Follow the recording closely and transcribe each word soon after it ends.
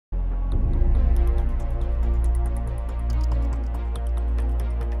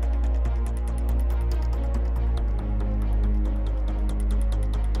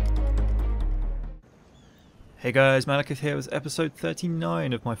Hey guys, Malakith here with episode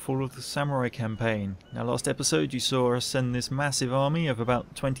 39 of my Fall of the Samurai campaign. Now last episode you saw us send this massive army of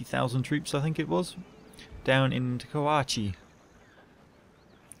about 20,000 troops, I think it was, down into Kawachi.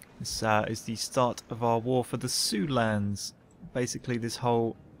 This is the start of our war for the Sioux lands. Basically this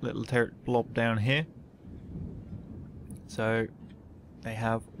whole little blob down here. So they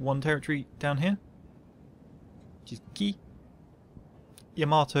have one territory down here, which is Ki,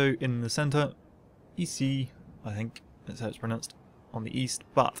 Yamato in the centre, Isi, I think that's how it's pronounced, on the east,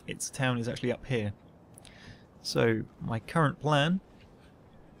 but its town is actually up here. So my current plan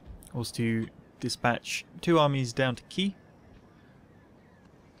was to dispatch two armies down to Ki,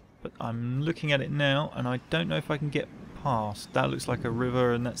 but I'm looking at it now and I don't know if I can get past. That looks like a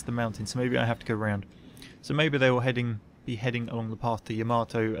river and that's the mountain, so maybe I have to go around. So maybe they will be heading along the path to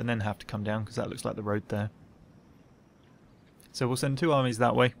Yamato and then have to come down because that looks like the road there. So we'll send two armies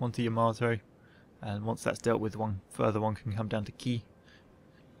that way, one to Yamato, and once that's dealt with, one can come down to Ki.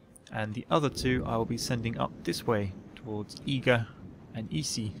 And the other two I will be sending up this way towards Iga and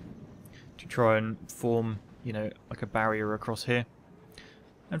Isi to try and form, you know, like a barrier across here.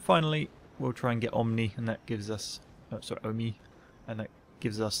 And finally we'll try and get Omni, and that gives us Omi, and that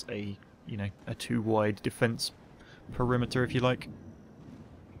gives us a, you know, a two wide defense perimeter if you like.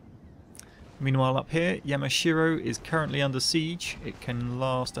 Meanwhile up here, Yamashiro is currently under siege. It can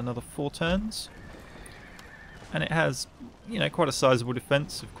last another 4 turns. And it has, you know, quite a sizable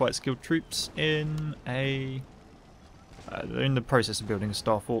defence of quite skilled troops in a... they're in the process of building a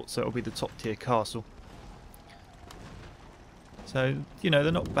star fort, so it'll be the top tier castle. So, you know,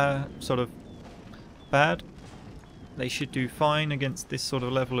 they're not bad. They should do fine against this sort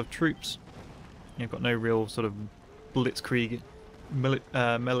of level of troops. You've got no real sort of blitzkrieg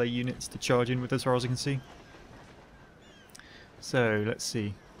melee units to charge in with as far as I can see. So, let's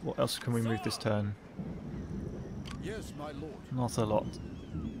see. What else can we move this turn? Yes, my lord. Not a lot.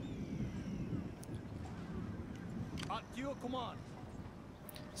 At your command.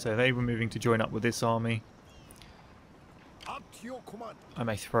 So they were moving to join up with this army. At your command. I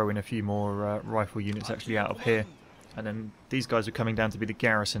may throw in a few more rifle units actually out of here. And then these guys are coming down to be the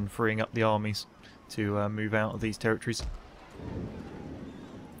garrison, freeing up the armies to move out of these territories.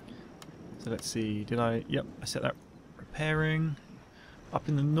 So let's see, yep, I set that repairing. Up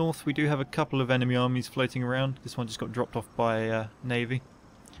in the north we do have a couple of enemy armies floating around. This one just got dropped off by Navy,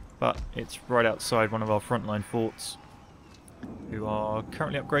 but it's right outside one of our frontline forts, who are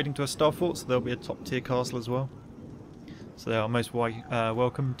currently upgrading to a star fort, so there'll be a top tier castle as well. So they are most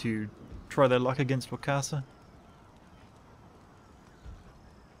welcome to try their luck against Wakasa.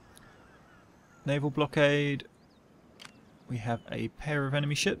 Naval blockade. We have a pair of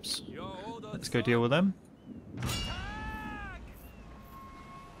enemy ships. Let's go deal with them.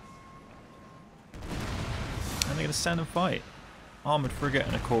 And they're going to stand and fight. Armoured frigate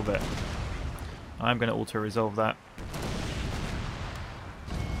and a corvette. I'm going to auto-resolve that.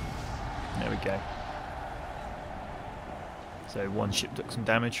 There we go. So one ship took some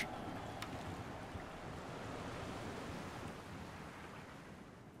damage.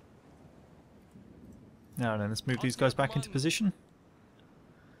 Now then, let's move these guys back into position.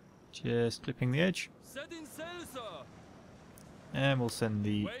 Just clipping the edge. And we'll send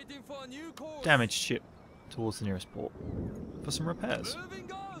the damaged ship towards the nearest port for some repairs.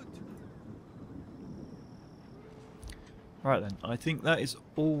 Right then, I think that is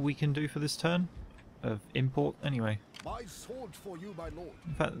all we can do for this turn of import anyway. My sword for you, my lord.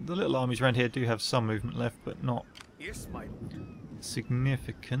 In fact, the little armies around here do have some movement left, but not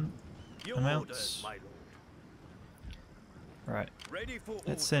significant amounts. Right,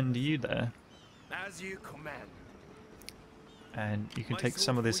 let's send you there. As you command. And you can take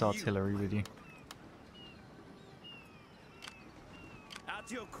some of this artillery with you. At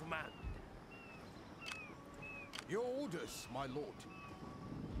your command. Your orders, my lord.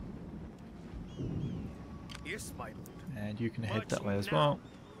 Yes, my lord. And you can head that way as well.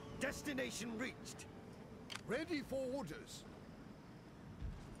 Destination reached. Ready for orders.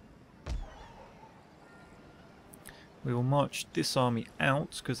 We will march this army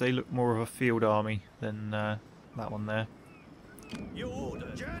out because they look more of a field army than that one there. Your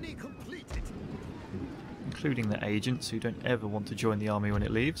order. Journey completed. Including the agents who don't ever want to join the army when it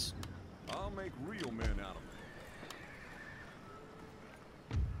leaves. I'll make real men out of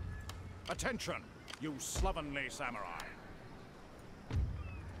them. Attention, you slovenly samurai.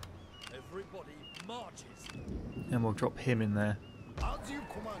 Everybody marches. And we'll drop him in there As you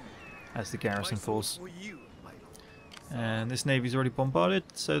command. as the garrison force. For you, my lord. And this navy's already bombarded,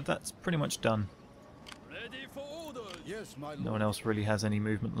 so that's pretty much done. Ready for orders. Yes, my lord. No one else really has any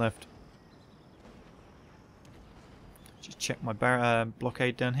movement left. check my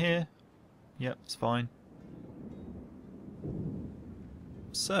blockade down here. Yep, it's fine.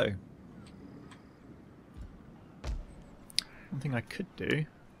 So, one thing I could do.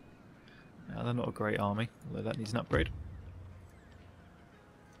 Now, they're not a great army, although that needs an upgrade.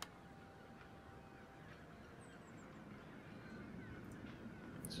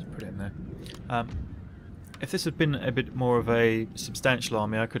 Just put it in there. If this had been a bit more of a substantial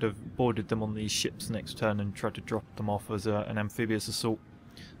army, I could have boarded them on these ships next turn and tried to drop them off as an amphibious assault.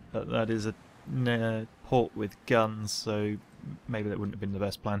 But that is a port with guns, so maybe that wouldn't have been the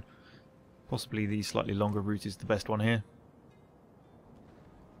best plan. Possibly the slightly longer route is the best one here.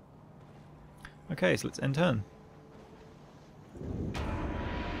 Okay, so let's end turn.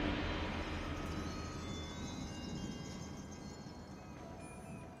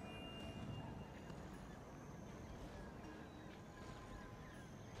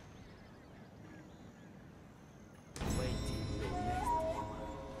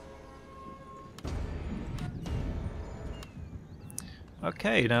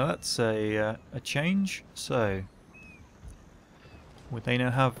 Okay, now that's a change. So, would they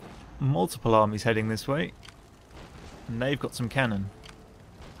now have multiple armies heading this way? And they've got some cannon.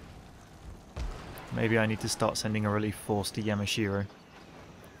 Maybe I need to start sending a relief force to Yamashiro.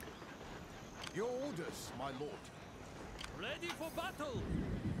 Your orders, my lord. Ready for battle.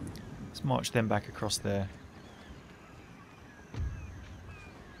 Let's march them back across there.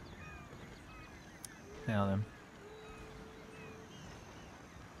 Now then.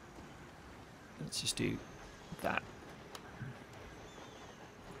 Let's just do that.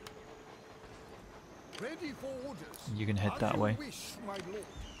 Ready for orders. You can head that way. Wish, my lord.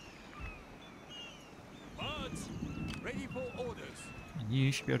 Birds, ready for orders. And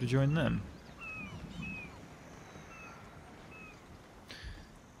you should be able to join them.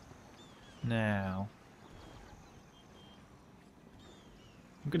 Now,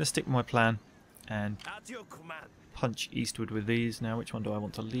 I'm going to stick with my plan and At your command. punch eastward with these. Now, which one do I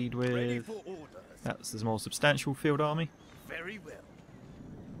want to lead Ready with? for orders. That's the more substantial field army. Very well.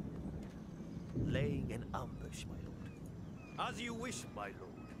 Laying an ambush, my lord. As you wish, my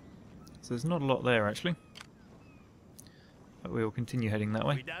lord. So there's not a lot there actually. But we will continue heading that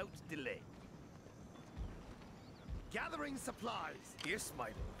way. Without delay. Gathering supplies. Yes, my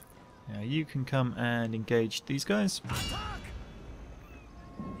lord. Now you can come and engage these guys Attack!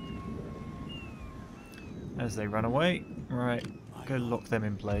 as they run away. Right, go lock them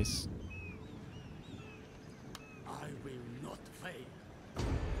in place. I will not fail.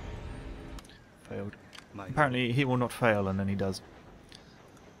 Failed. Apparently he will not fail, and then he does.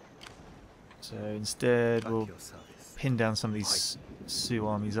 So instead we'll pin down some of these Sioux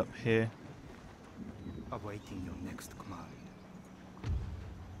armies up here. Awaiting your next command.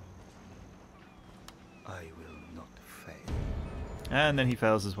 I will not fail. And then he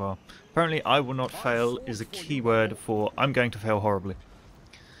fails as well. Apparently I will not fail is a key word for I'm going to fail horribly.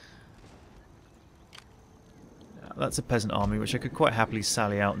 That's a peasant army which I could quite happily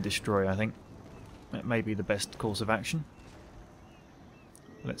sally out and destroy, I think. That may be the best course of action.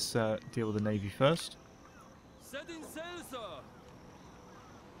 Let's deal with the navy first. Setting sail, sir.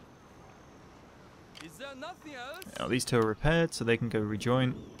 Is there nothing else? Now these two are repaired, so they can go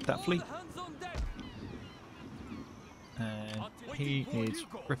rejoin that fleet. All hands on deck. And he needs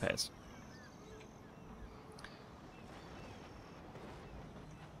repairs.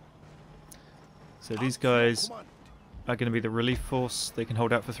 So these guys are going to be the relief force. They can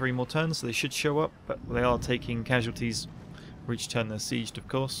hold out for 3 more turns, so they should show up, but they are taking casualties for each turn they're sieged, of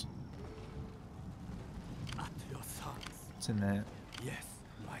course. At your service. It's in there. Yes,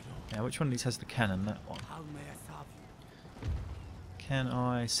 my lord. Now, which one of these has the cannon? That one. How may I serve you? Can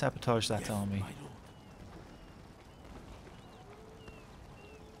I sabotage that army? My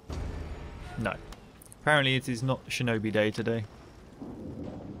lord. No. Apparently it is not Shinobi Day today.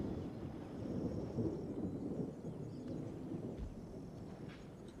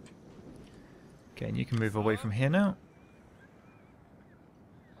 Okay, and you can move away from here now.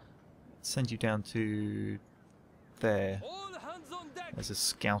 Send you down to there. All hands on deck. There's a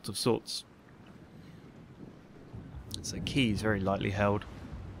scout of sorts. So key is very lightly held.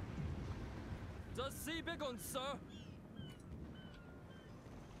 The sea beacon, sir.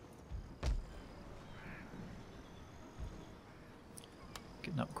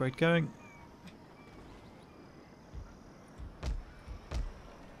 Get an upgrade going.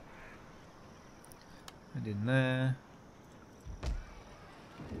 And in there.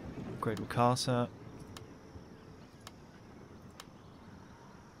 Upgrade Wakasa.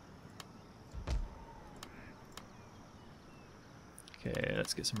 Okay,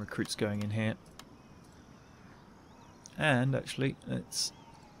 let's get some recruits going in here. And actually, let's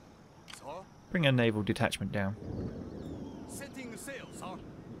Sir? bring a naval detachment down. Setting sail, sir.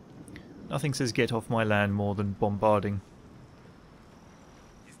 Nothing says get off my land more than bombarding.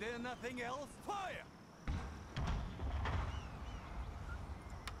 Is there nothing else? Fire!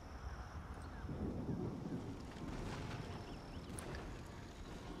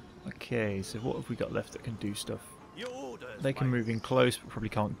 Okay, so what have we got left that can do stuff? Your orders. They can mate. move in close, but probably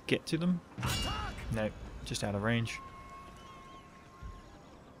can't get to them. Attack! No, just out of range.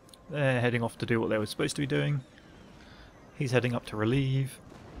 They're heading off to do what they were supposed to be doing. He's heading up to relieve.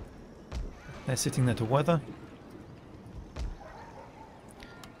 They're sitting there to weather.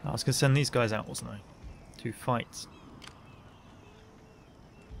 I was going to send these guys out, wasn't I? To fight.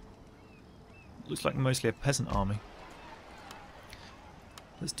 Looks like mostly a peasant army.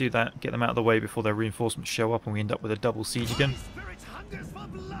 Let's do that, get them out of the way before their reinforcements show up and we end up with a double siege again. My spirit hungers for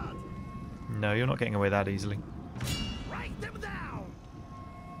blood. No, you're not getting away that easily. Write them down.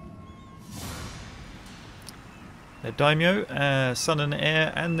 Their Daimyo, son and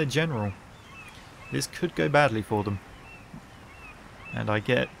heir, and the general. This could go badly for them. And I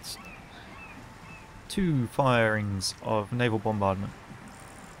get 2 firings of naval bombardment.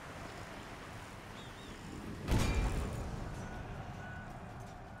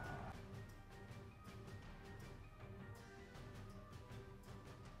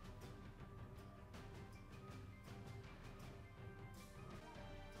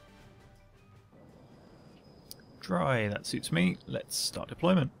 Dry, that suits me. Let's start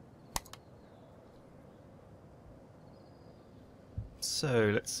deployment.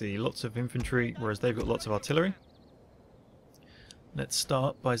 So, let's see, lots of infantry, whereas they've got lots of artillery. Let's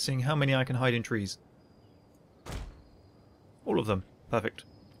start by seeing how many I can hide in trees. All of them. Perfect.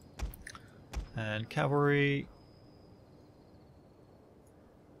 And cavalry.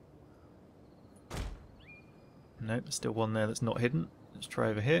 Nope, there's still one there that's not hidden. Let's try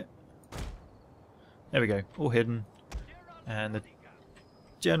over here. There we go, all hidden. And the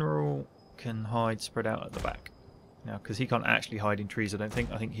general can hide spread out at the back. Now, because he can't actually hide in trees, I don't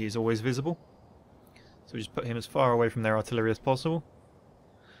think. I think he is always visible. So we just put him as far away from their artillery as possible.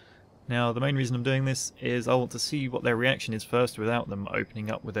 Now, the main reason I'm doing this is I want to see what their reaction is first without them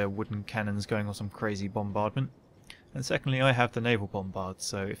opening up with their wooden cannons going on some crazy bombardment. And secondly, I have the naval bombard,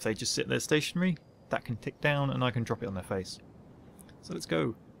 so if they just sit there stationary, that can tick down and I can drop it on their face. So let's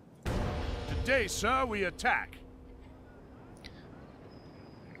go. Today, sir, we attack.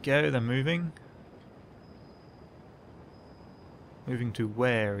 Go, they're moving. Moving to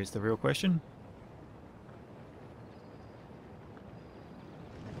where is the real question.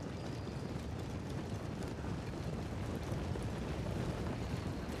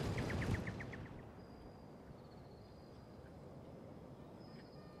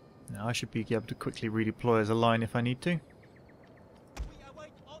 Now I should be able to quickly redeploy as a line if I need to. We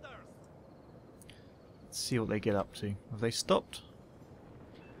await orders. Let's see what they get up to. Have they stopped?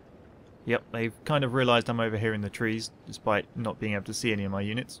 Yep, they've kind of realised I'm over here in the trees, despite not being able to see any of my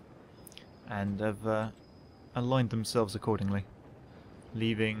units, and have aligned themselves accordingly,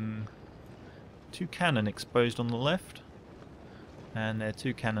 leaving 2 cannon exposed on the left, and their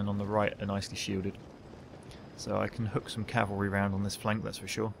 2 cannon on the right are nicely shielded. So I can hook some cavalry round on this flank, that's for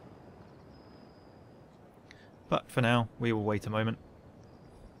sure. But for now, we will wait a moment.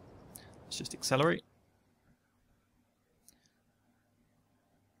 Let's just accelerate.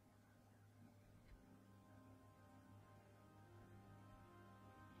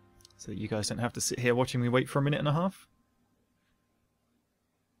 So you guys don't have to sit here watching me wait for a minute and a half.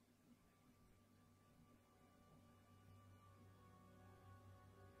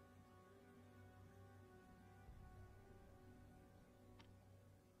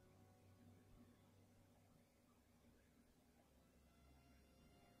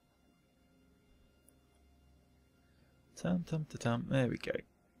 There we go.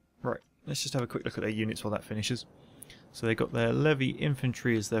 Right, let's just have a quick look at their units while that finishes. So they've got their levy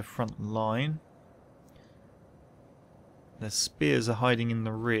infantry as their front line. Their spears are hiding in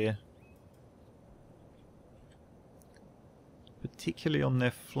the rear. Particularly on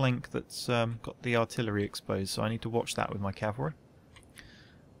their flank that's got the artillery exposed, so I need to watch that with my cavalry.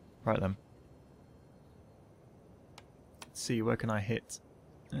 Right then. Let's see, where can I hit?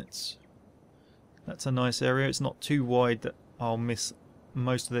 That's a nice area. It's not too wide that I'll miss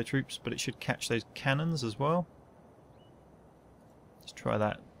most of their troops, but it should catch those cannons as well. Let's try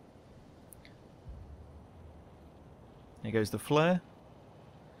that. There goes the flare.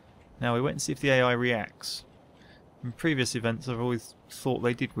 Now we wait and see if the AI reacts. In previous events I've always thought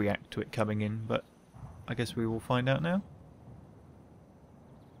they did react to it coming in, but I guess we will find out now.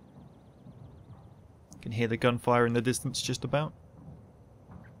 Can hear the gunfire in the distance just about.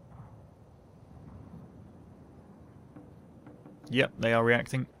 Yep, they are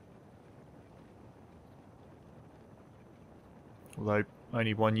reacting. Although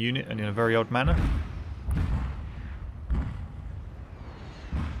only one unit and in a very odd manner.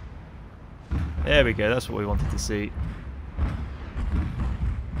 There we go, that's what we wanted to see.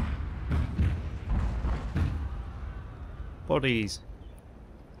 Bodies.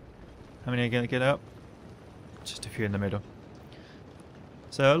 How many are going to get up? Just a few in the middle.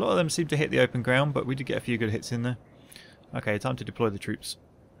 So a lot of them seem to hit the open ground, but we did get a few good hits in there. Okay, time to deploy the troops.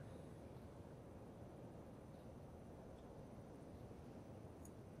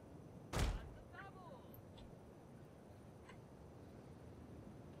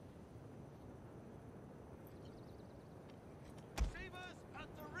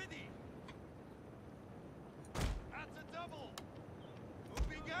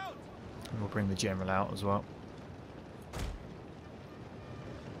 And we'll bring the general out as well.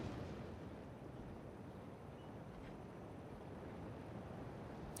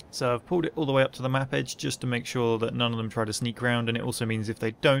 So I've pulled it all the way up to the map edge just to make sure that none of them try to sneak round, and it also means if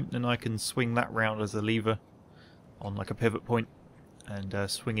they don't, then I can swing that round as a lever on like a pivot point and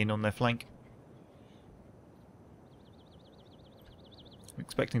swing in on their flank. I'm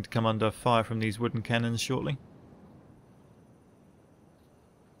expecting to come under fire from these wooden cannons shortly.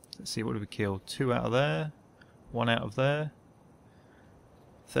 Let's see, what did we kill? 2 out of there, 1 out of there,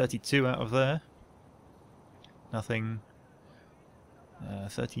 32 out of there, nothing,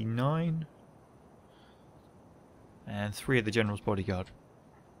 39, and 3 of the general's bodyguard.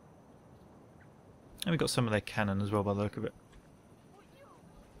 And we got some of their cannon as well by the look of it.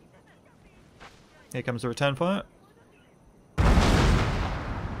 Here comes the return fire.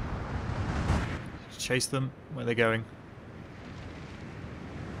 Chase them. Where are they going?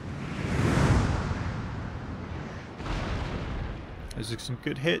 Those are some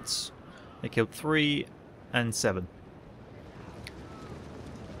good hits. They killed 3 and 7.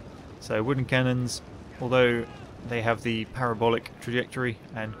 So wooden cannons, although they have the parabolic trajectory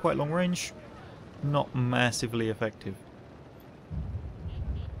and quite long range, not massively effective.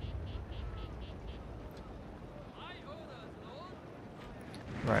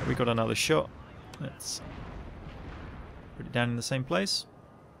 Right, we got another shot. Let's put it down in the same place,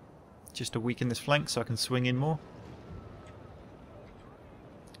 just to weaken this flank so I can swing in more.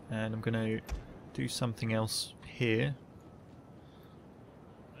 And I'm going to do something else here.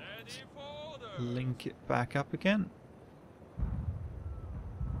 Link it back up again.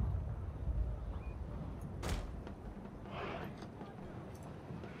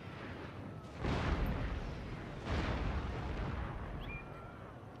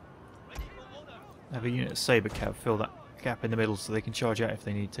 Have a unit of saber cav fill that gap in the middle so they can charge out if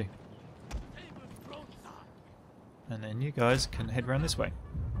they need to. And then you guys can head around this way.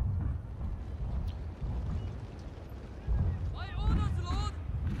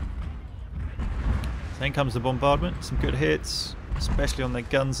 Then comes the bombardment, some good hits, especially on their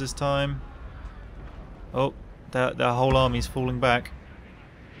guns this time. Oh, their whole army's falling back.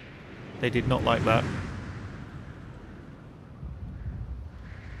 They did not like that.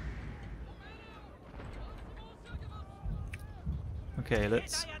 Okay,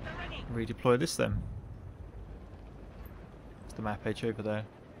 let's redeploy this then. It's the map edge over there.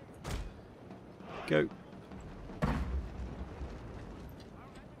 Go.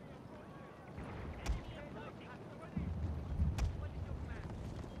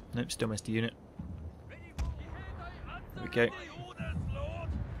 Nope, still missed a unit. There we go.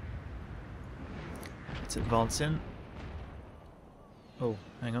 Let's advance in. Oh,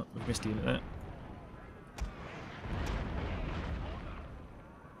 hang on, we've missed a unit there.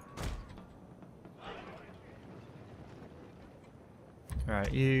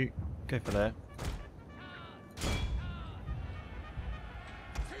 Alright, you go for there.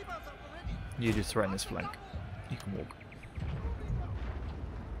 You just threaten this flank. You can walk.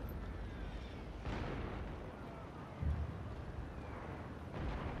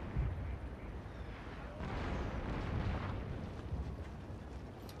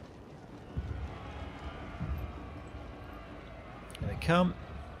 There they come.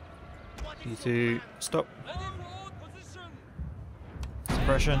 You two stop.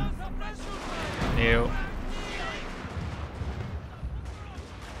 Suppression. Kneel.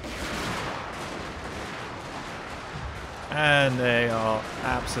 And they are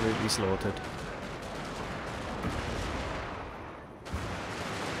absolutely slaughtered.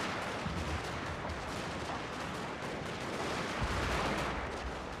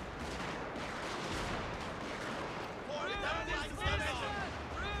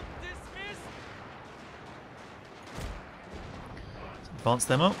 Advance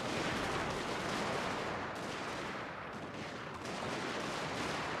them up.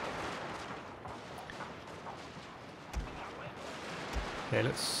 Okay,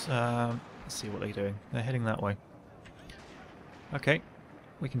 let's see what they're doing. They're heading that way. Okay,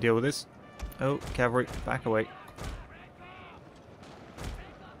 we can deal with this. Oh, cavalry, back away.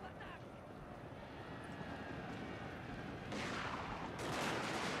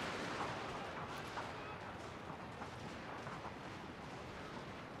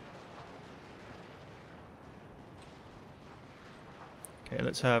 Okay,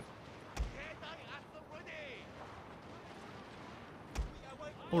 let's have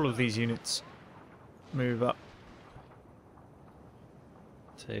all of these units move up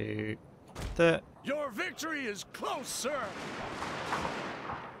to there. Your victory is close, sir.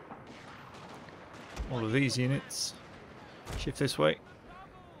 All of these units shift this way.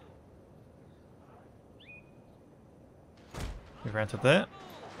 Move around to there.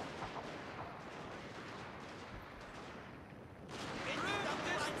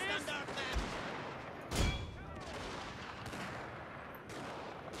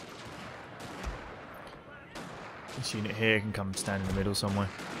 This unit here can come stand in the middle somewhere.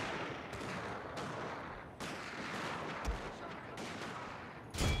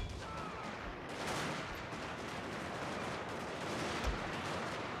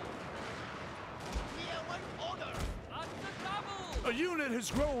 A unit has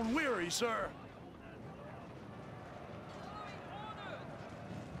grown weary, sir.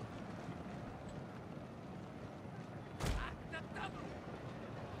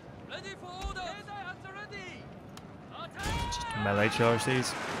 Just melee charge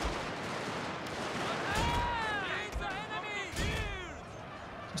these.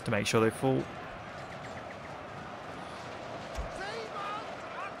 Just to make sure they fall.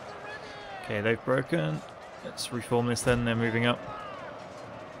 Okay, they've broken. Let's reform this then, they're moving up.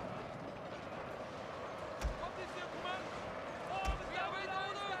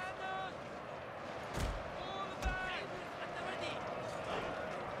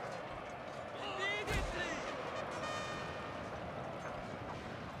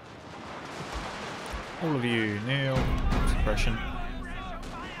 All of you, kneel, suppression.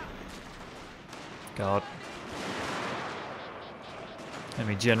 Guard.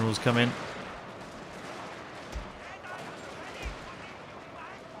 Enemy generals come in.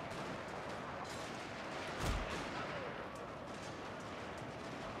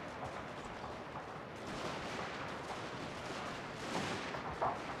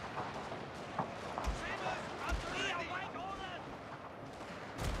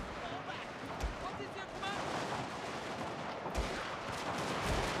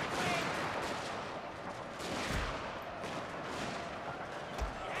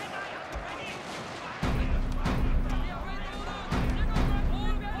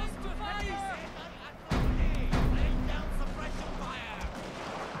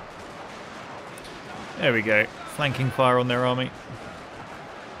 There we go. Flanking fire on their army.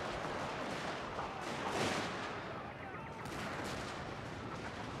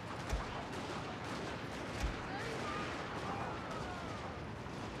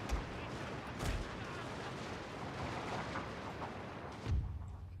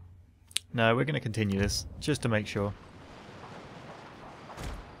 No, we're going to continue this, just to make sure.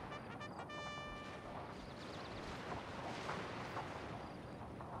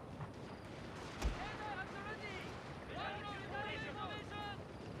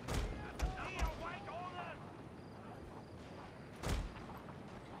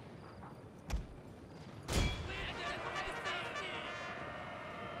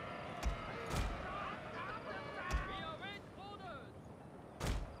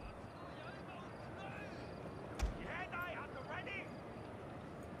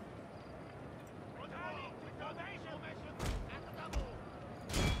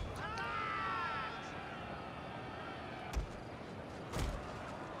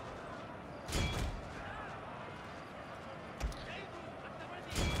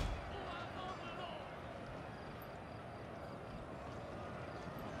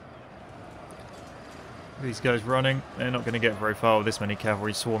 These guys running, they're not going to get very far with this many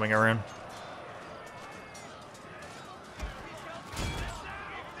cavalry swarming around.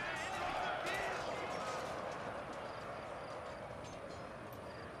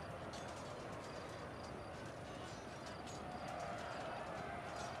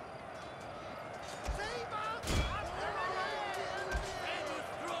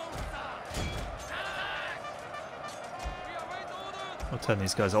 I'll turn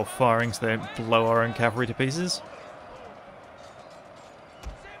these guys off firing so they don't blow our own cavalry to pieces.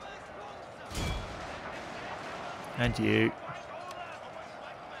 And you.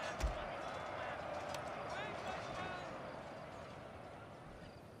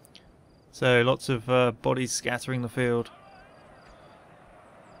 So lots of bodies scattering the field.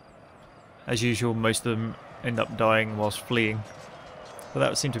 As usual, most of them end up dying whilst fleeing. But that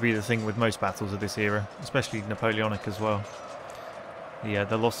would seem to be the thing with most battles of this era, especially Napoleonic as well.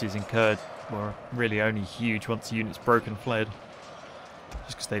 The losses incurred were really only huge once the units broke and fled.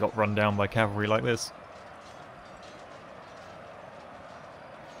 Just because they got run down by cavalry like this.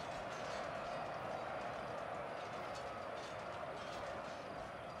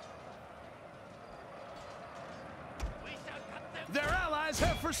 Their allies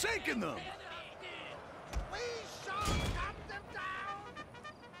have forsaken them. We shall cut them down!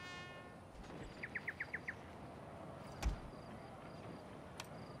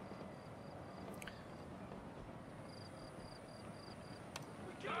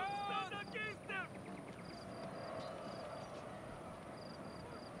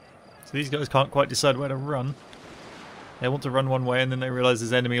 So these guys can't quite decide where to run. They want to run one way and then they realise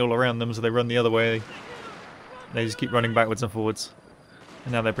there's enemy all around them, so they run the other way. They just keep running backwards and forwards.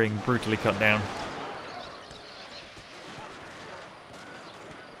 And now they're being brutally cut down.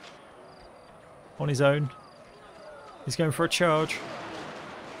 On his own. He's going for a charge.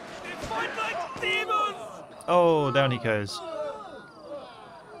 They fight like demons! Oh, down he goes.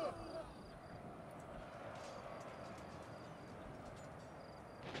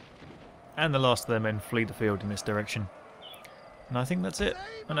 And the last of their men flee the field in this direction. And I think that's it.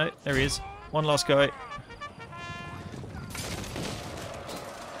 Oh no, there he is. One last guy.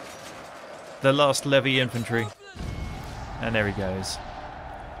 The last levy infantry. And there he goes.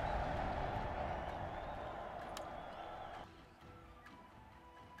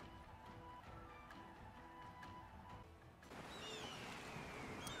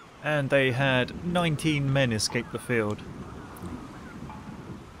 And they had 19 men escape the field.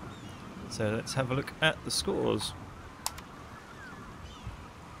 So let's have a look at the scores.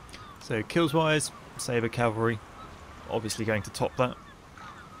 So kills wise, Sabre Cavalry, obviously going to top that.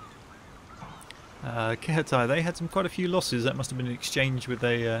 Kyoto, they had quite a few losses. That must have been an exchange with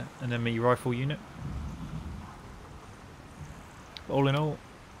an enemy rifle unit. But all in all,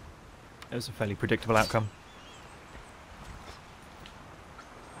 it was a fairly predictable outcome.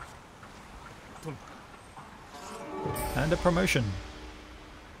 And a promotion.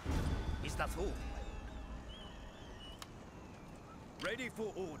 Is that all? Ready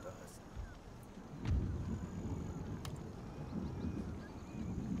for orders.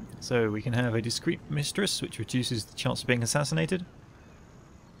 So we can have a discreet mistress, which reduces the chance of being assassinated,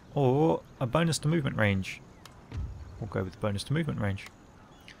 or a bonus to movement range. We'll go with the bonus to movement range.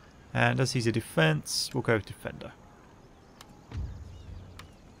 And as he's a defense, we'll go with defender.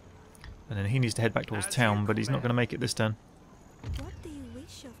 And then he needs to head back towards town, but he's not going to make it this turn. What do you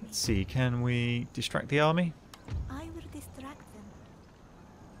wish of me? Let's see, can we distract the army? I will distract them.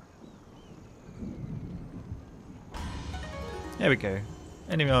 There we go.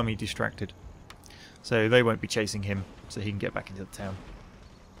 Enemy army distracted. So they won't be chasing him, so he can get back into the town.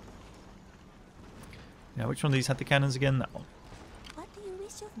 Now, which one of these had the cannons again? That one. What do you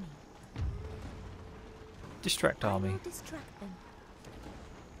wish of me? Distract I army. will distract them.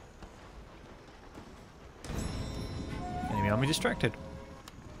 Enemy army distracted.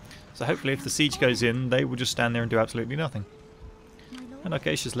 So hopefully if the siege goes in, they will just stand there and do absolutely nothing. My lord, And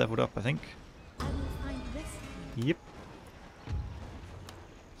Acacia's leveled up, I think. I will find rest here. Yep.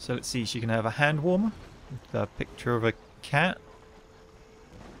 So let's see, she can have a hand warmer with a picture of a cat.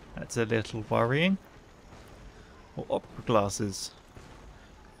 That's a little worrying. Or opera glasses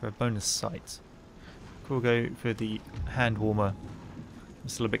for a bonus sight. We'll go for the hand warmer. I'm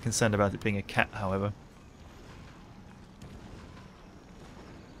still a bit concerned about it being a cat, however.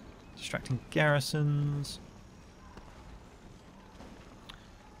 Distracting garrisons.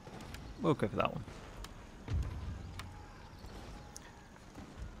 We'll go for that one.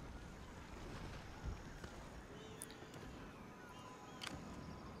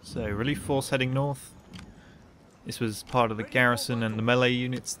 So, relief force heading north. This was part of the garrison and the melee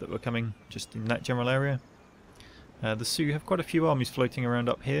units that were coming just in that general area. The Sioux have quite a few armies floating around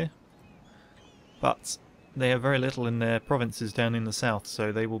up here, but they have very little in their provinces down in the south,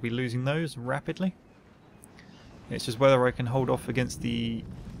 so they will be losing those rapidly. It's just whether I can hold off against the...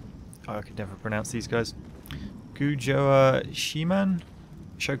 Oh, I could never pronounce these guys. Gujoa Shiman?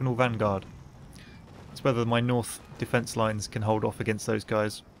 Shogunal Vanguard. It's whether my north defense lines can hold off against those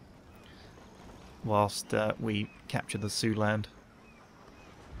guys whilst we capture the Sioux land.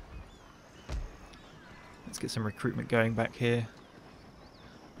 Let's get some recruitment going back here.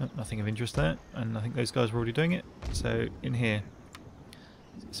 Oh, nothing of interest there, and I think those guys were already doing it. So in here,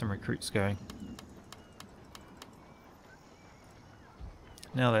 let's get some recruits going.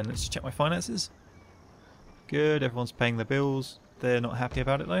 Now then, let's check my finances. Good, everyone's paying their bills. They're not happy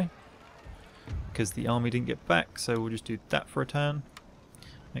about it though, because the army didn't get back, so we'll just do that for a turn.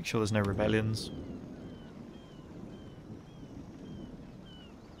 Make sure there's no rebellions.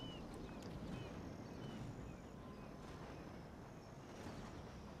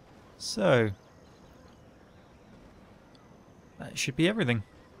 So, that should be everything.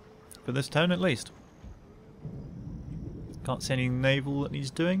 For this turn at least. Can't see any naval that needs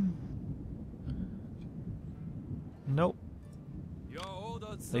doing. Nope.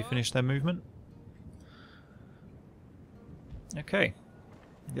 They finished their movement. Okay.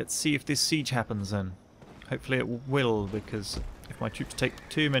 Let's see if this siege happens then. Hopefully it will, because if my troops take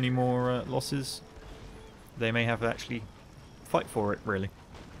too many more losses, they may have to actually fight for it, really.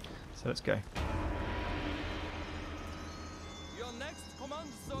 So let's go. Your next command,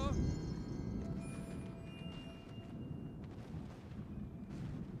 sir.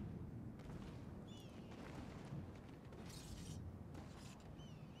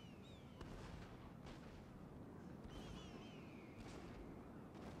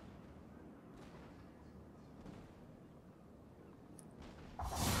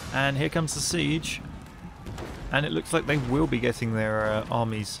 And here comes the siege. And it looks like they will be getting their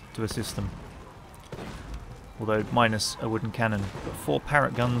armies to assist them. Although minus a wooden cannon. But 4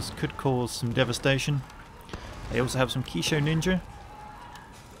 parrot guns could cause some devastation. They also have some Kisho ninja.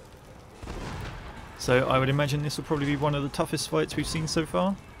 So I would imagine this will probably be one of the toughest fights we've seen so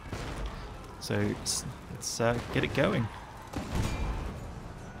far. So let's get it going.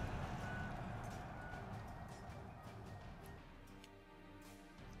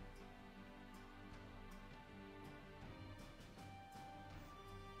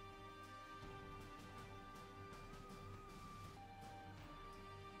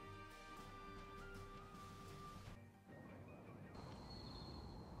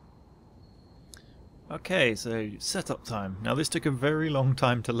 Okay, so setup time. Now this took a very long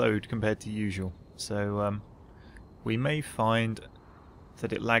time to load compared to usual, so we may find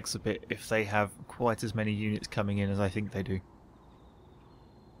that it lags a bit if they have quite as many units coming in as I think they do.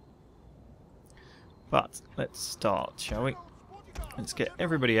 But let's start, shall we? Let's get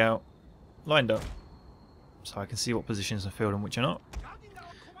everybody out, lined up, so I can see what positions are filled and which are not.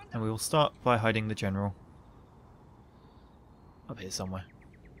 And we will start by hiding the general up here somewhere.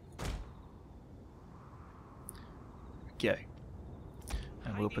 Go.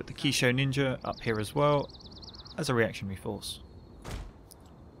 And we'll put the Kisho ninja up here as well as a reactionary force.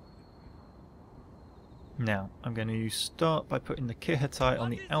 Now I'm going to start by putting the Kihatai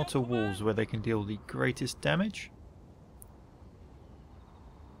on the outer walls where they can deal the greatest damage.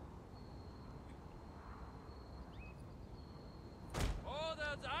 So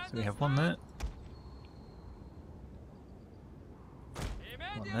we have one there.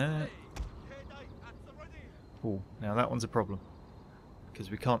 One there. Oh, now that one's a problem,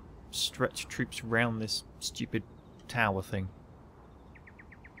 because we can't stretch troops around this stupid tower thing.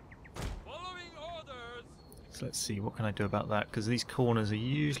 So let's see, what can I do about that, because these corners are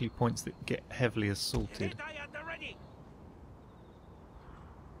usually points that get heavily assaulted.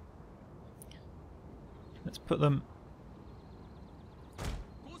 Let's put them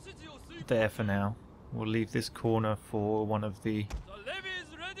there for now. We'll leave this corner for one of the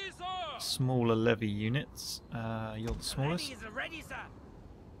smaller levy units. You're the smallest.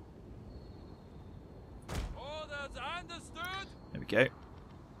 There we go.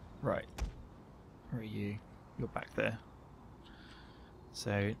 Right. Where are you? You're back there.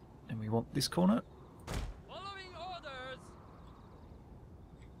 So, and we want this corner.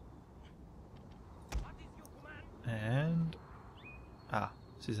 And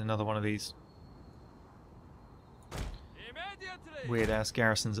this is another one of these weird ass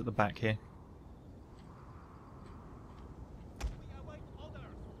garrisons at the back here.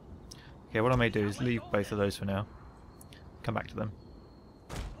 Okay, what I may do is leave both of those for now. Come back to them.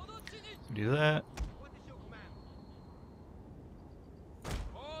 Do that.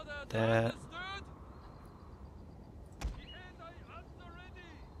 There.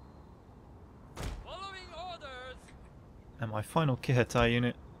 And my final Kihatai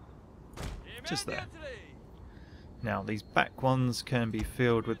unit, just there. Now these back ones can be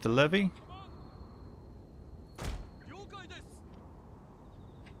filled with the levy.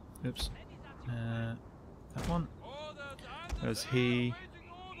 Oops. That one. There's he.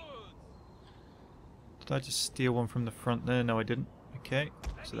 Did I just steal one from the front there? No, I didn't. Okay,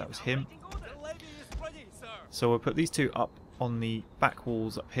 so that was him. So we'll put these two up on the back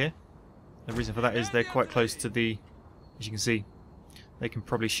walls up here. The reason for that is they're quite close to the, as you can see, they can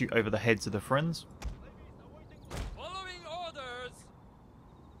probably shoot over the heads of the friends.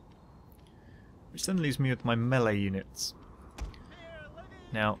 which then leaves me with my melee units.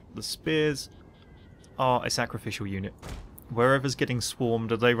 Now, the spears are a sacrificial unit. Wherever's getting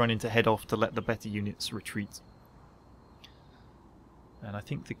swarmed, they run into head off to let the better units retreat. And I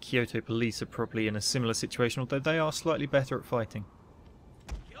think the Kyoto police are probably in a similar situation, although they are slightly better at fighting.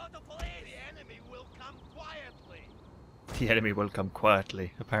 The enemy will come quietly. The enemy will come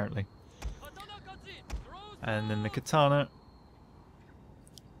quietly, apparently. And then the katana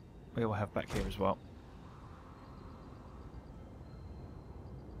we will have back here as well.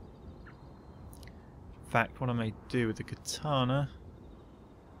 In fact, what I may do with the katana...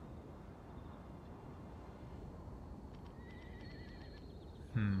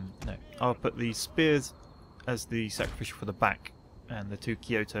 no. I'll put the spears as the sacrificial for the back, and the two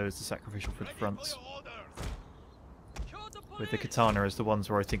Kyoto as the sacrificial for the fronts. With the katana as the ones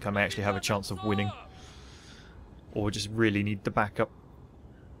where I think I may actually have a chance of winning. Or just really need the backup.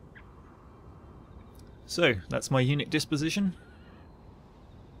 So, that's my unit disposition.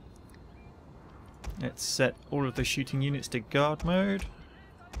 Let's set all of the shooting units to guard mode.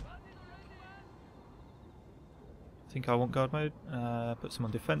 I think I want guard mode. Put some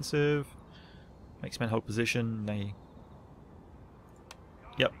on defensive. Makes men hold position.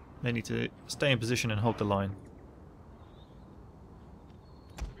 Yep, they need to stay in position and hold the line.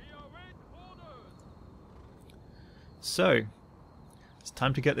 So, it's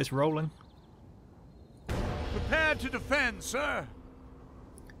time to get this rolling. Prepare to defend, sir.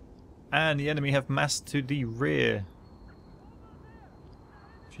 And the enemy have massed to the rear,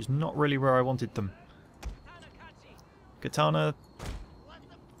 which is not really where I wanted them. Katana,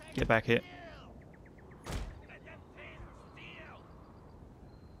 get back here.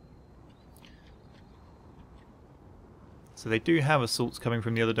 So they do have assaults coming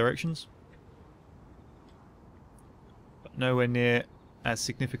from the other directions, but nowhere near as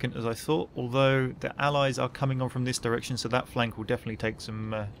significant as I thought, although the allies are coming on from this direction, so that flank will definitely take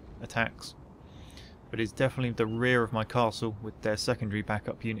some attacks. But it's definitely the rear of my castle with their secondary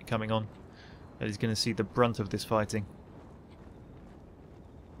backup unit coming on that is going to see the brunt of this fighting.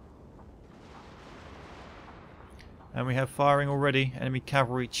 And we have firing already, enemy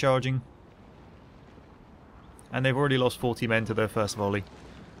cavalry charging. And they've already lost 40 men to their first volley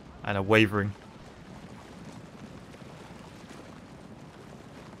and are wavering.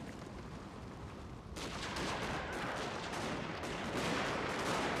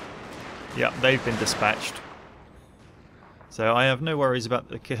 Yeah, they've been dispatched. So I have no worries about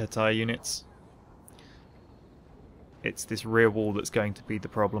the Kihatai units. It's this rear wall that's going to be the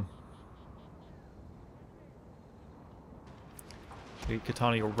problem.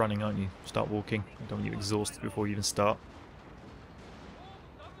 Katana, you're running, aren't you? Start walking. I don't want you exhausted before you even start.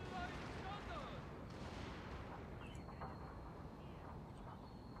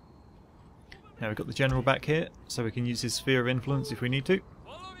 Now we've got the general back here, so we can use his sphere of influence if we need to.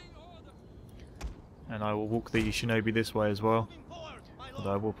 And I will walk the shinobi this way as well,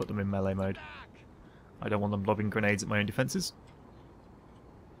 although I will put them in melee mode. I don't want them lobbing grenades at my own defences.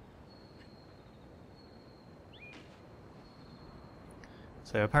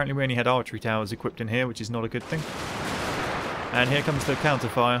 So apparently we only had archery towers equipped in here, which is not a good thing. And here comes the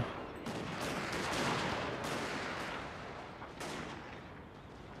counterfire.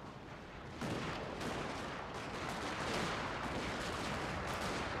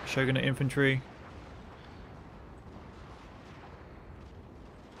 Shogunate infantry.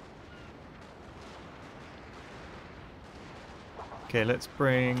 Okay, let's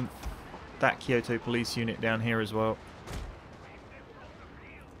bring that Kyoto police unit down here as well.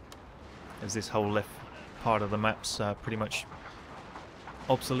 As this whole left part of the map's pretty much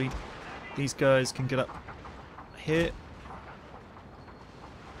obsolete. These guys can get up here.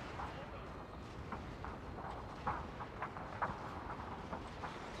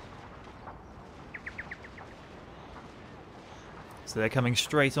 So they're coming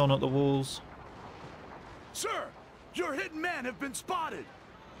straight on at the walls. Sir, your hidden men have been spotted.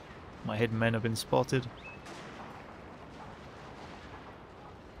 My hidden men have been spotted.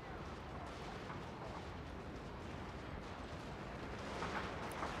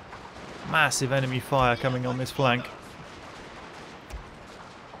 Massive enemy fire coming on this flank.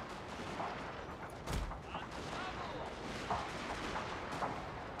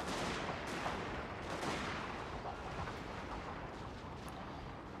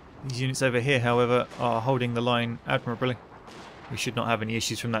 These units over here, however, are holding the line admirably. We should not have any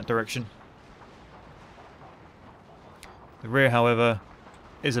issues from that direction. The rear, however,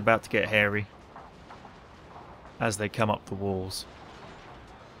 is about to get hairy as they come up the walls.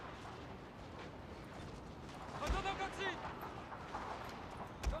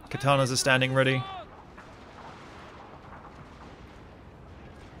 Katanas are standing ready.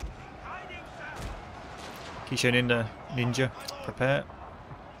 Kisho Ninja, prepare.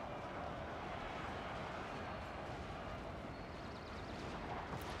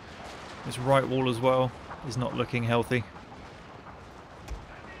 This right wall as well is not looking healthy.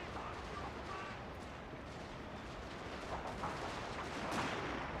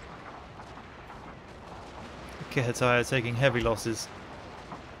 The Kihatai are taking heavy losses.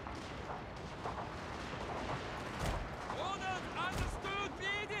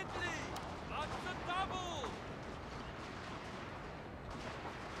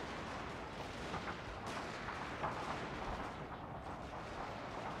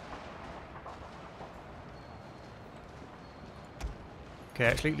 Okay,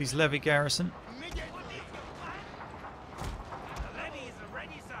 actually, these levy garrison.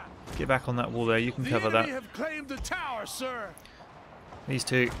 Get back on that wall there. You can cover that. The enemy have claimed the tower, sir. These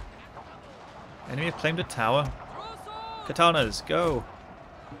two. Enemy have claimed a tower. Katanas, go.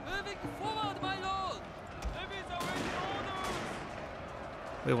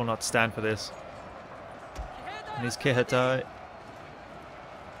 We will not stand for this. And these Kihatai.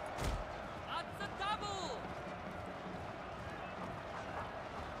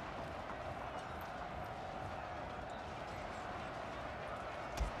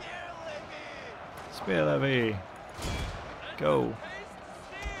 Spear levy. Go.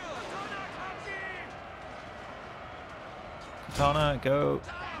 Katana, go.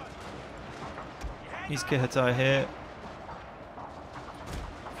 These Kihatai here.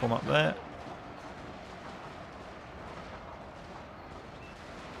 Form up there.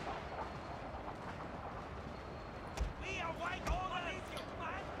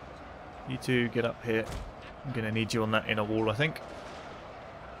 You two get up here. I'm going to need you on that inner wall, I think.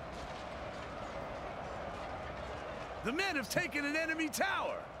 The men have taken an enemy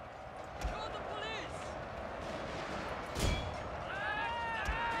tower.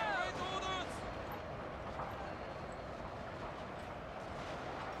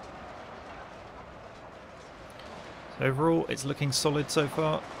 So overall, it's looking solid so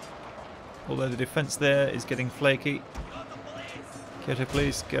far. Although the defense there is getting flaky. Kyoto,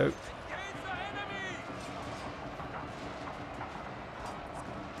 please go.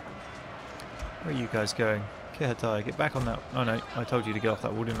 Where are you guys going? Kihatai, get back on that. Oh no, I told you to get off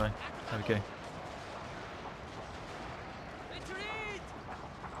that wall, didn't I? Okay.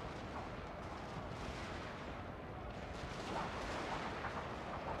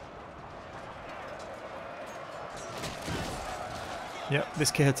 Yep,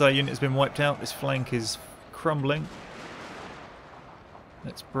 this Kihatai unit has been wiped out. This flank is crumbling.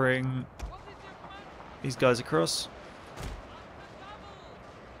 Let's bring these guys across.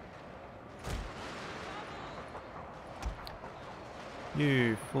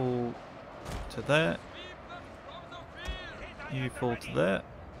 You fall to there. You fall to there.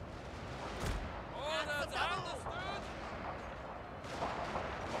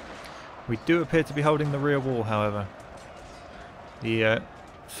 We do appear to be holding the rear wall, however. The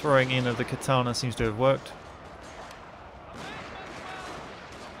throwing in of the katana seems to have worked.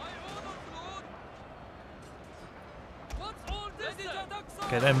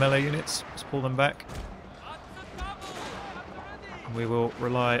 Okay, they're melee units. Let's pull them back. We will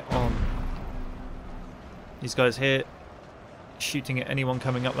rely on these guys here shooting at anyone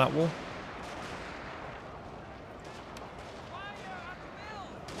coming up that wall.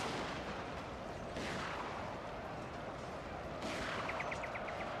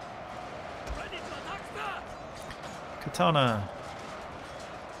 Katana.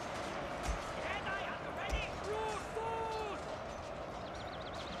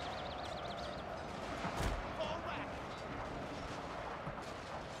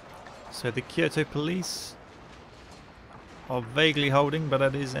 So the Kyoto police are vaguely holding, but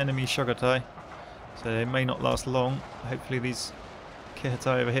that is enemy Shogatai, so they may not last long. Hopefully these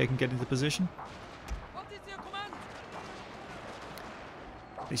Kihatai over here can get into position.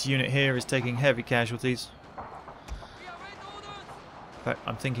 This unit here is taking heavy casualties. In fact,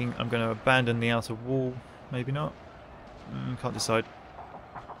 I'm thinking I'm going to abandon the outer wall. Maybe not. Can't decide.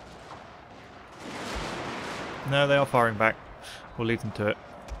 No, they are firing back. We'll leave them to it.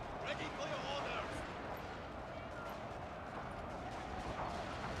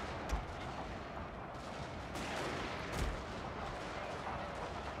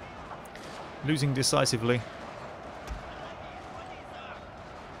 Losing decisively.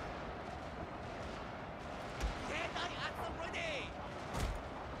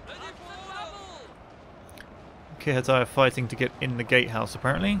 Kihatai are fighting to get in the gatehouse,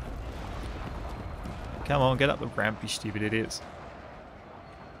 apparently. Come on, get up the ramp, you stupid idiots.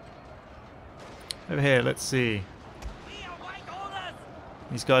 Over here, let's see.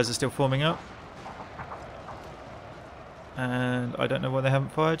 These guys are still forming up. And I don't know why they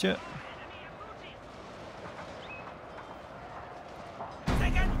haven't fired yet.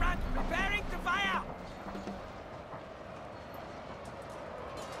 Second front, preparing to fire.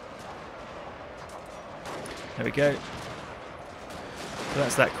 There we go. So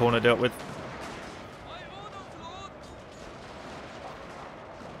that's that corner dealt with.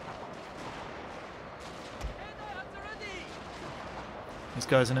 These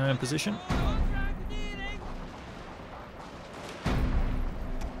guys are now in position.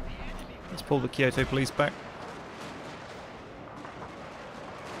 Let's pull the Kyoto police back.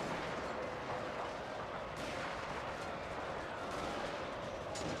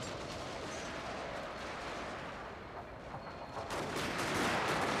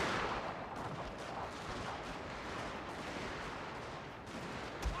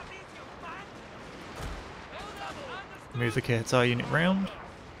 Move the Kyoto unit round.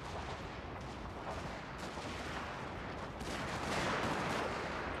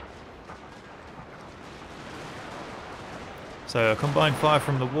 So a combined fire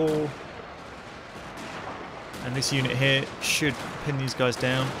from the wall, and this unit here should pin these guys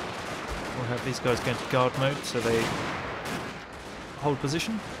down. We'll have these guys go into guard mode so they hold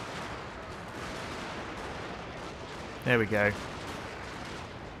position. There we go.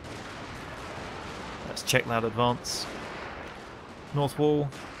 Let's check that advance. North wall.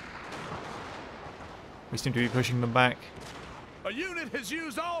 We seem to be pushing them back. A unit has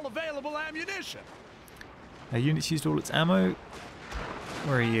used all available ammunition. A unit's used all its ammo.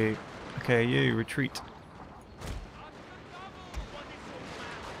 Where are you? Okay, you retreat.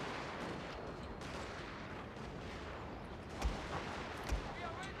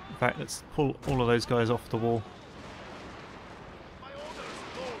 In fact, let's pull all of those guys off the wall.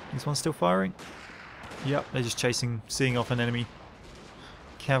 This one's still firing? Yep, they're just chasing, seeing off an enemy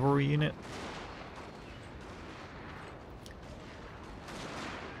cavalry unit.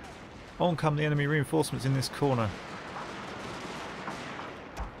 On come the enemy reinforcements in this corner.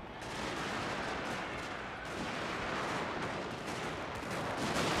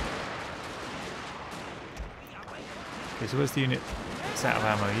 Okay, so where's the unit? It's out of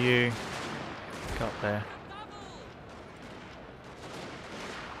ammo. You cut up there.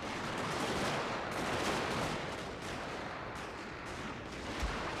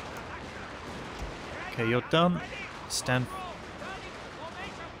 Okay, you're done. Stand.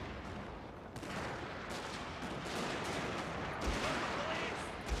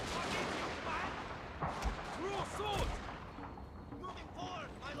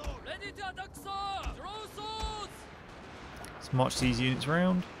 Let's march these units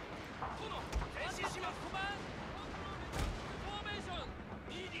round.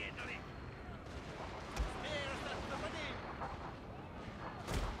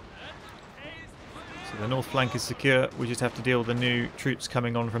 So the north flank is secure, we just have to deal with the new troops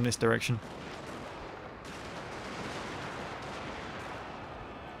coming on from this direction.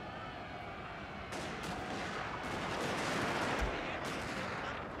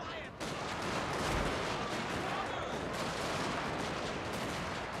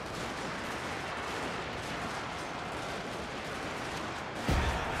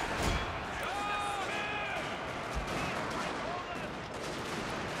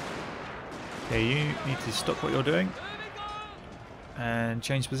 Okay, you need to stop what you're doing and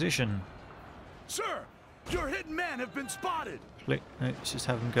change position. Sir, your hidden men have been spotted. Click. No, let's just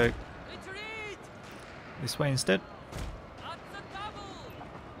have them go this way instead.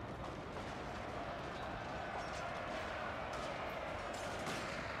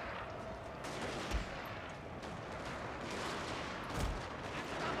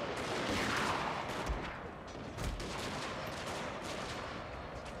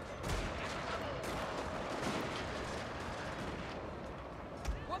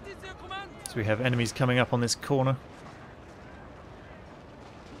 So we have enemies coming up on this corner.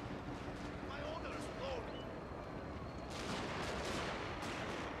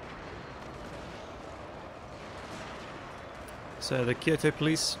 So the Kyoto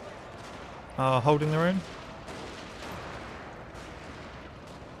police are holding their own.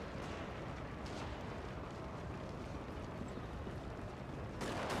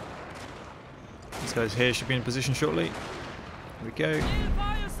 These guys here should be in position shortly. Here we go.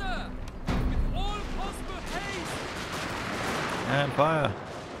 And fire.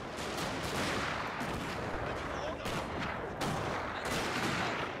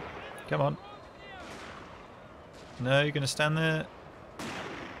 Come on. No, you're going to stand there.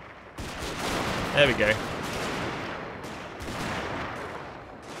 There we go.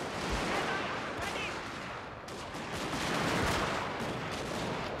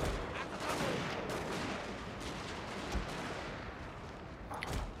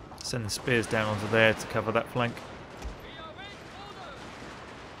 Send the spears down onto there to cover that flank.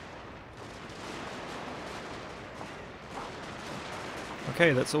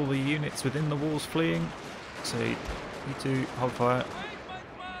 Okay, that's all the units within the walls fleeing. So you two hold fire.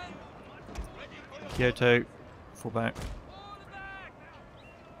 Kyoto, fall back.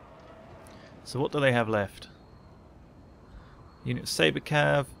 So what do they have left? A unit of Saber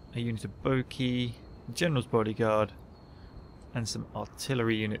Cav, a unit of Boki, General's Bodyguard, and some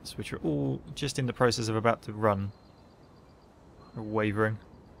artillery units, which are all just in the process of about to run. Or wavering.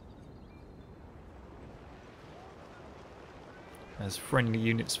 As friendly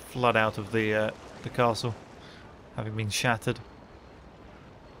units flood out of the castle, having been shattered.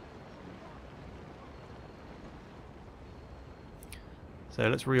 So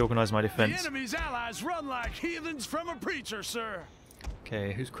let's reorganize my defense. The enemy's allies run like heathens from a preacher, sir.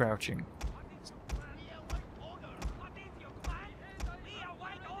 Okay, who's crouching?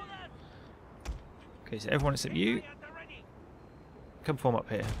 Okay, so everyone except you, come form up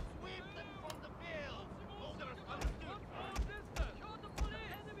here.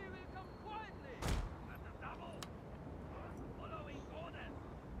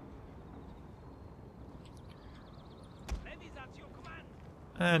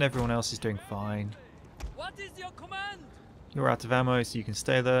 And everyone else is doing fine. What is your command? You're out of ammo, so you can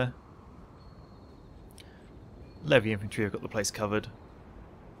stay there. Levy infantry have got the place covered.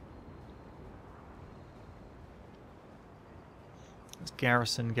 That's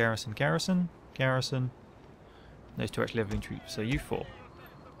garrison, garrison, garrison, garrison. Those two actually have infantry, so you four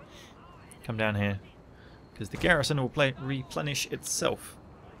come down here, because the garrison will replenish itself.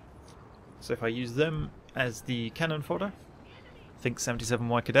 So if I use them as the cannon fodder, think 77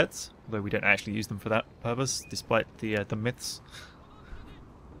 Y cadets, although we don't actually use them for that purpose, despite the myths.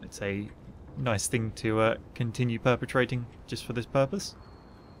 It's a nice thing to continue perpetrating just for this purpose.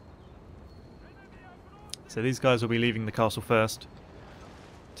 So these guys will be leaving the castle first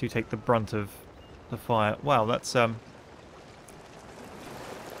to take the brunt of the fire. Wow, that's this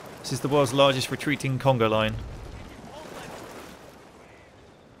is the world's largest retreating Congo line.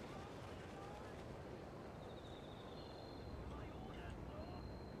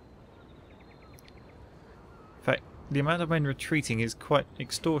 In fact, the amount of men retreating is quite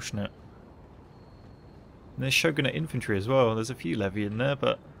extortionate. And there's Shogunate infantry as well. There's a few levy in there,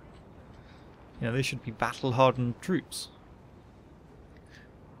 but you know, they should be battle-hardened troops.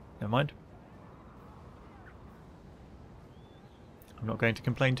 Never mind. I'm not going to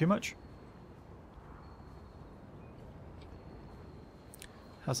complain too much.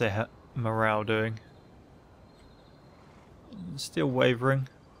 How's their morale doing? Still wavering.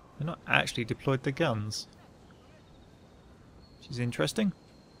 They're not actually deployed the guns, which is interesting.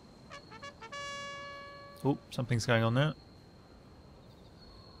 Oh, something's going on there.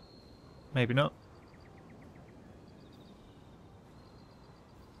 Maybe not.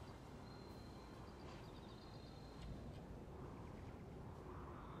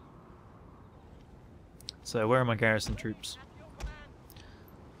 So where are my garrison troops?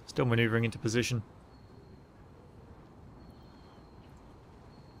 Still maneuvering into position.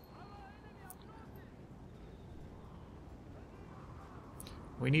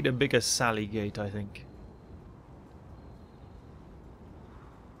 We need a bigger sally gate, I think.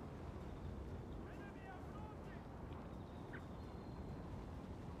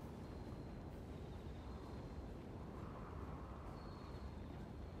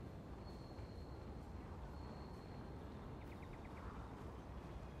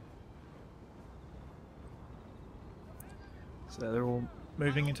 So they're all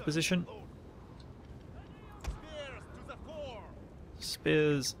moving into position.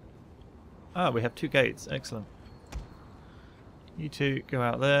 Spears. Ah, we have two gates. Excellent. You two go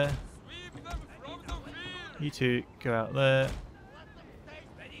out there. You two go out there.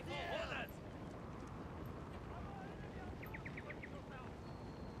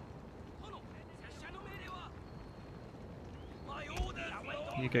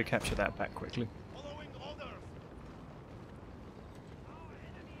 You go capture that back quickly.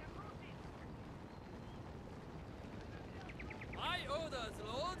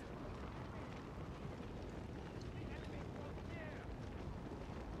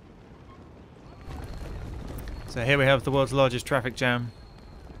 So here we have the world's largest traffic jam,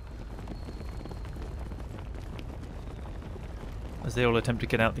 as they all attempt to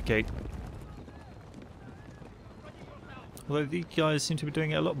get out the gate. Although these guys seem to be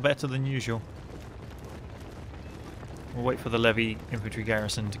doing it a lot better than usual. We'll wait for the levy infantry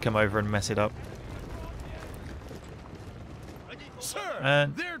garrison to come over and mess it up. Sir,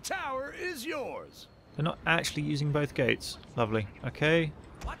 And their tower is yours. they're not actually using both gates. Lovely. Okay.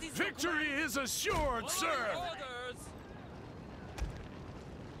 What is your Victory is assured, sir!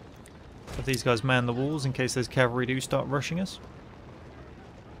 Have these guys man the walls in case those cavalry do start rushing us?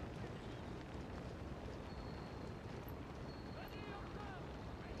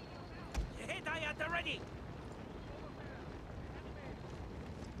 I at the ready.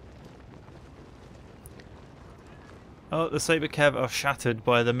 Oh, the Saber Cav are shattered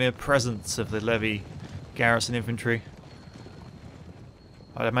by the mere presence of the levy garrison infantry.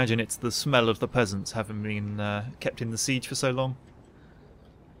 I'd imagine it's the smell of the peasants having been kept in the siege for so long.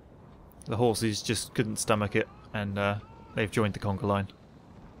 The horses just couldn't stomach it, and they've joined the conquer line.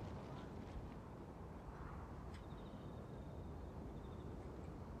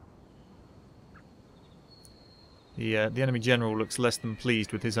 The enemy general looks less than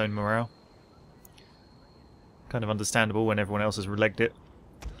pleased with his own morale. Kind of understandable when everyone else has relegged it.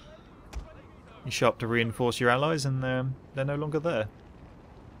 You show up to reinforce your allies and they're no longer there.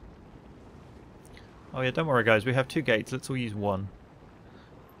 Oh yeah, don't worry guys, we have 2 gates, let's all use 1.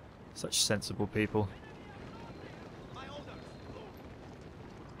 Such sensible people.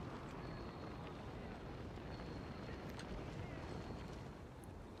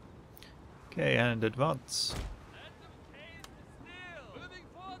 Okay, and advance.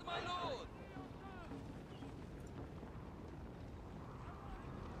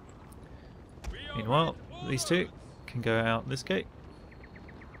 Meanwhile, these 2 can go out this gate.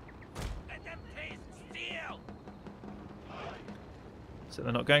 So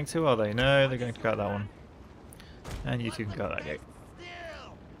they're not going to, are they? No, they're going to go out that one. And you 2 can go out that gate.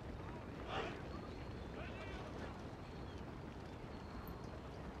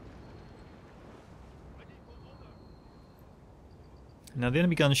 Now the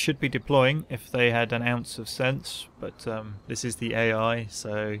enemy guns should be deploying if they had an ounce of sense, but this is the AI,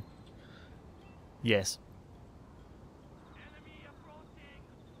 so yes.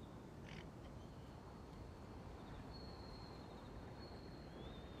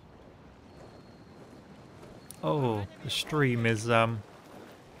 Oh, the stream is a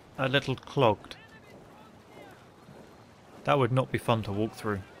little clogged. That would not be fun to walk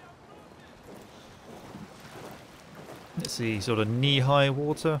through. Let's see, sort of knee-high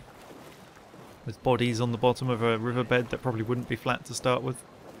water with bodies on the bottom of a riverbed that probably wouldn't be flat to start with.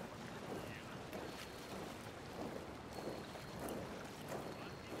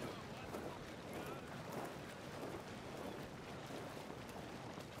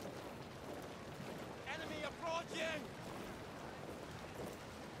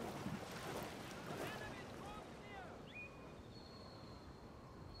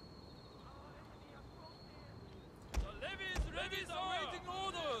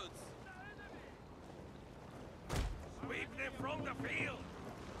 From the field.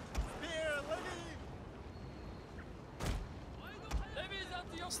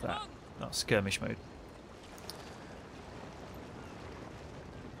 What's that? Oh, skirmish mode.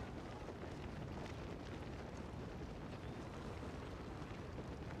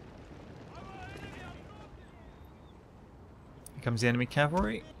 Here comes the enemy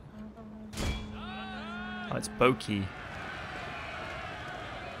cavalry. Oh, it's Boki.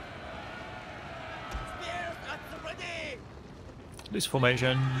 Loose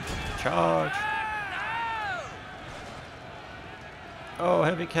formation. Charge. Oh,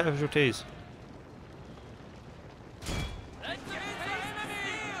 heavy casualties.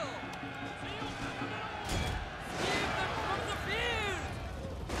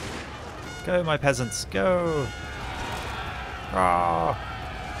 Go, my peasants, go! Ah!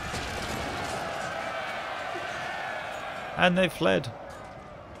 And they fled.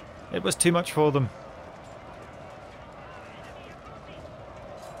 It was too much for them.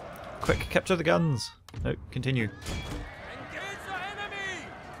 Quick, capture the guns! No, continue. Engage the enemy!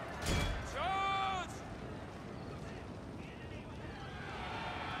 Charge!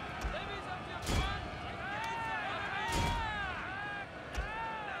 Levies at your front! Engage the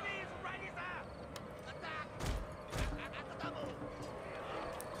enemy! Levies ready, sir! Attack!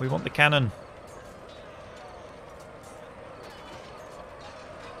 We want the cannon.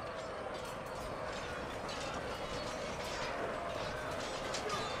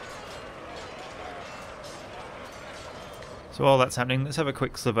 So while that's happening, let's have a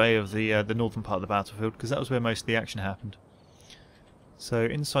quick survey of the northern part of the battlefield, because that was where most of the action happened. So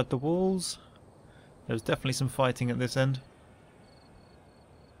inside the walls, there was definitely some fighting at this end.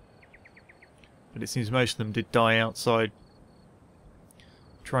 But it seems most of them did die outside,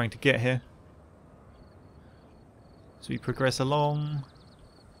 trying to get here. So we progress along.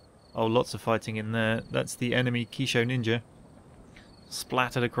 Oh, lots of fighting in there. That's the enemy Kisho ninja,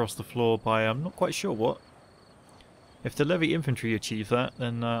 splattered across the floor by I'm not quite sure what. If the levy infantry achieve that,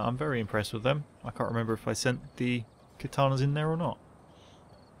 then I'm very impressed with them. I can't remember if I sent the katanas in there or not.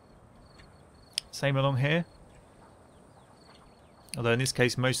 Same along here. Although in this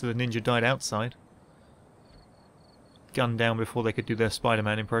case most of the ninja died outside. Gunned down before they could do their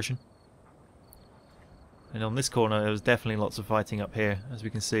Spider-Man impression. And on this corner there was definitely lots of fighting up here, as we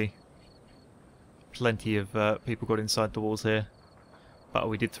can see. Plenty of people got inside the walls here. But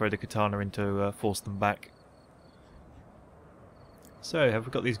we did throw the katana in to force them back. So, have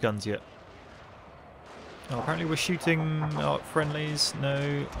we got these guns yet? Oh, apparently we're shooting friendlies.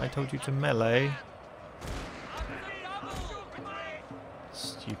 No, I told you to melee.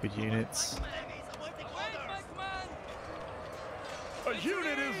 Stupid units. A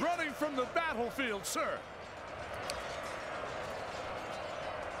unit is running from the battlefield, sir.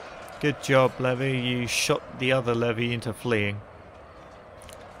 Good job, Levy. You shot the other Levy into fleeing.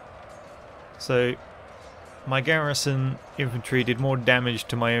 So, my garrison infantry did more damage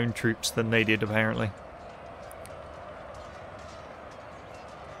to my own troops than they did, apparently.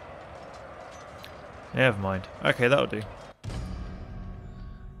 Never mind. Okay, that'll do.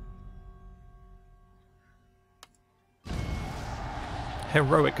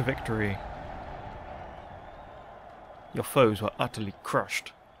 Heroic victory. Your foes were utterly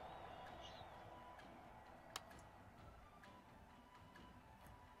crushed.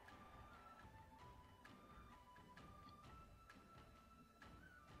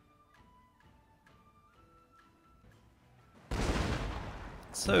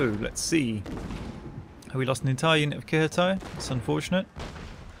 So, let's see. We lost an entire unit of Kyoto. It's unfortunate.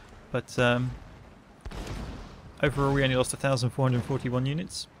 But, overall we only lost 1,441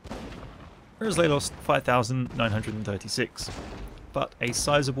 units. Whereas they lost 5,936. But a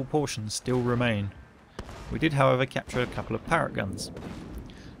sizable portion still remain. We did, however, capture a couple of parrot guns.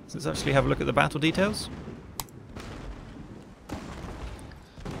 So let's actually have a look at the battle details.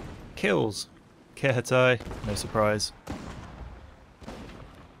 Kills. Kyoto, no surprise.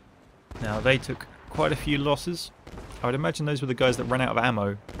 Now, they took quite a few losses. I would imagine those were the guys that ran out of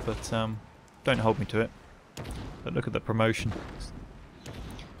ammo, but don't hold me to it. But look at the promotion.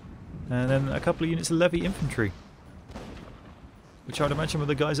 And then a couple of units of levy infantry, which I would imagine were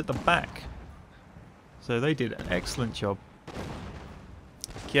the guys at the back. So they did an excellent job.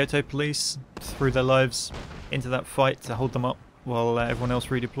 Kyoto police threw their lives into that fight to hold them up while everyone else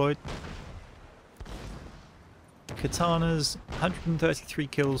redeployed. Katanas, 133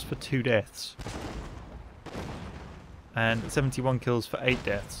 kills for 2 deaths. And 71 kills for 8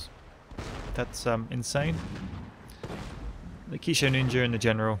 deaths. That's insane. The Kisho Ninja and the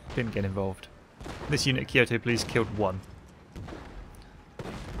General didn't get involved. This unit of Kyoto police killed 1.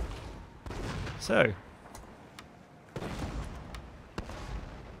 So,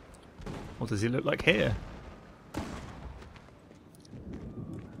 what does it look like here?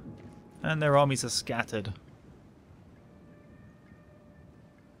 And their armies are scattered.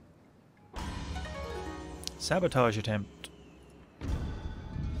 Sabotage attempt.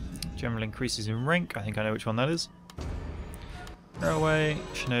 General increases in rank. I think I know which one that is. Railway,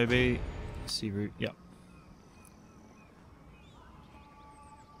 Shinobi, Sea Route, yep.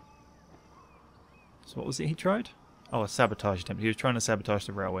 So what was it he tried? Oh, a sabotage attempt. He was trying to sabotage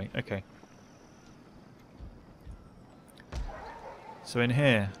the railway. Okay. So in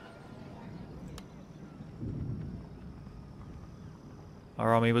here,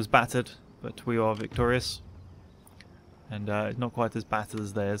 our army was battered, but we are victorious. And not quite as battered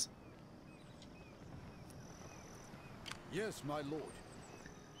as theirs. Yes, my lord.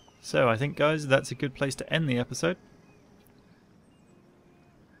 So I think, guys, that's a good place to end the episode.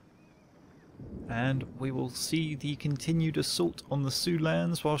 And we will see the continued assault on the Sioux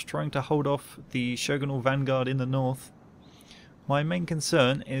lands whilst trying to hold off the Shogunal Vanguard in the north. My main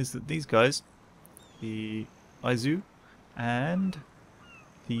concern is that these guys, the Aizu and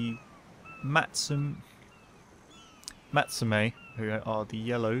the Matsume, who are the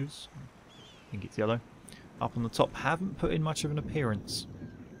yellows, I think it's yellow, up on the top, haven't put in much of an appearance.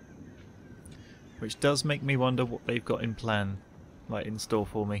 Which does make me wonder what they've got in plan, like in store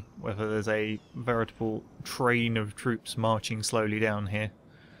for me. Whether there's a veritable train of troops marching slowly down here.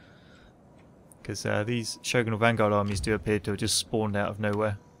 Because these Shogunal Vanguard armies do appear to have just spawned out of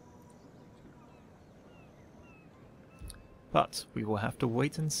nowhere. But we will have to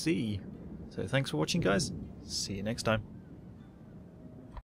wait and see. So thanks for watching, guys. See you next time.